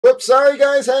Whoops, sorry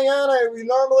guys, hang on. We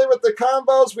normally with the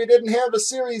combos, we didn't have the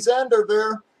series ender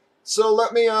there. So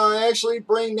let me actually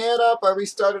bring that up. I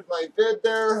restarted my vid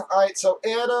there. Alright, so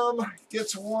Adam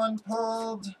gets one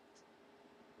pulled.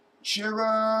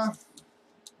 Chira.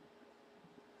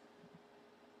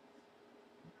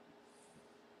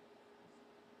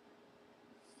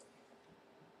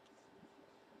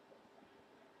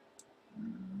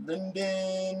 Linden.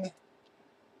 And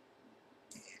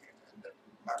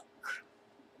Mark.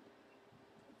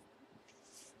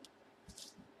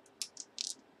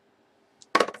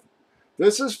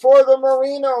 This is for the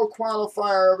Marino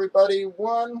qualifier, everybody.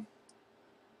 1,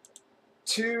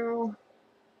 2,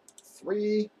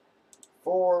 3,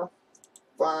 4,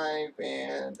 5,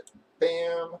 and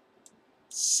bam.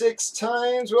 6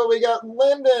 times. Well, we got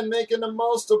Linden making the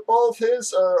most of both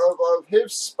his of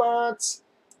his spots,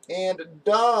 and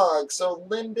Dog. So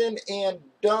Linden and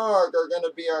Dog are going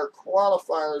to be our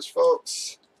qualifiers,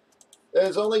 folks.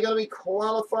 There's only going to be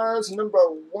qualifiers number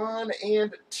 1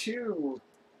 and 2.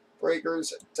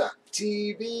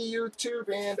 Breakers.tv, YouTube,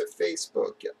 and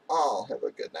Facebook. You all have a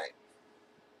good night.